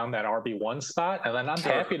lock down that RB1 spot. And then I'm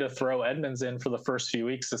happy to throw Edmonds in for the first few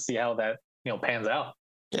weeks to see how that pans out.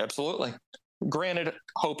 Yeah, absolutely. Granted,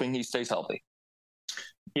 hoping he stays healthy.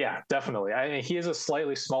 Yeah, definitely. He is a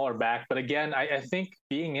slightly smaller back, but again, I think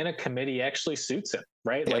being in a committee actually suits him,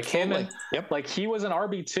 right? Yeah, like absolutely. like he was an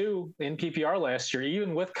RB2 in PPR last year,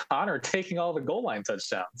 even with Connor taking all the goal line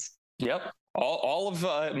touchdowns. Yep. All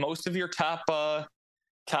of most of your top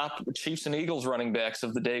Chiefs and Eagles running backs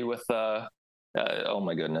of the day with oh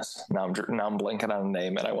my goodness. Now I'm blanking on a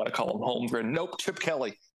name and I want to call him Holmgren. Nope. Chip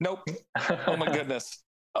Kelly. Nope. Oh my goodness.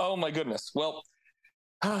 Oh my goodness. Well,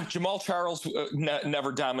 Jamal Charles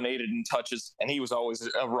never dominated in touches, and he was always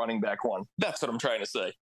a running back one. That's what I'm trying to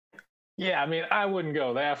say. Yeah, I mean, I wouldn't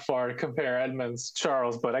go that far to compare Edmonds,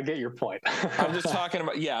 Charles, but I get your point. I'm just talking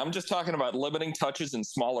about limiting touches and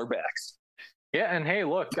smaller backs. Yeah, and hey,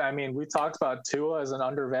 look, I mean, we talked about Tua as an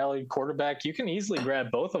undervalued quarterback. You can easily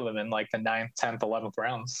grab both of them in like the 9th, 10th, 11th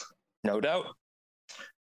rounds. No doubt.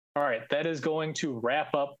 All right, that is going to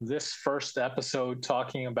wrap up this first episode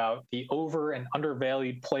talking about the over and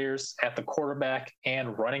undervalued players at the quarterback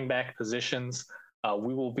and running back positions.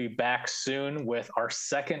 We will be back soon with our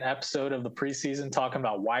second episode of the preseason talking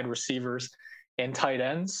about wide receivers and tight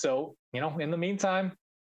ends. So, in the meantime,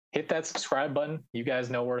 hit that subscribe button. You guys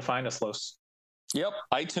know where to find us, Los. Yep,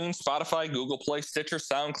 iTunes, Spotify, Google Play, Stitcher,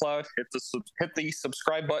 SoundCloud. Hit the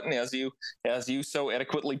subscribe button as you so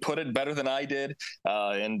adequately put it, better than I did.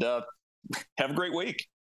 And have a great week.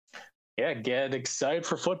 Yeah, get excited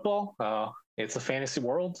for football. It's a fantasy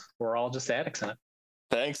world. We're all just addicts in it.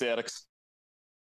 Thanks, addicts.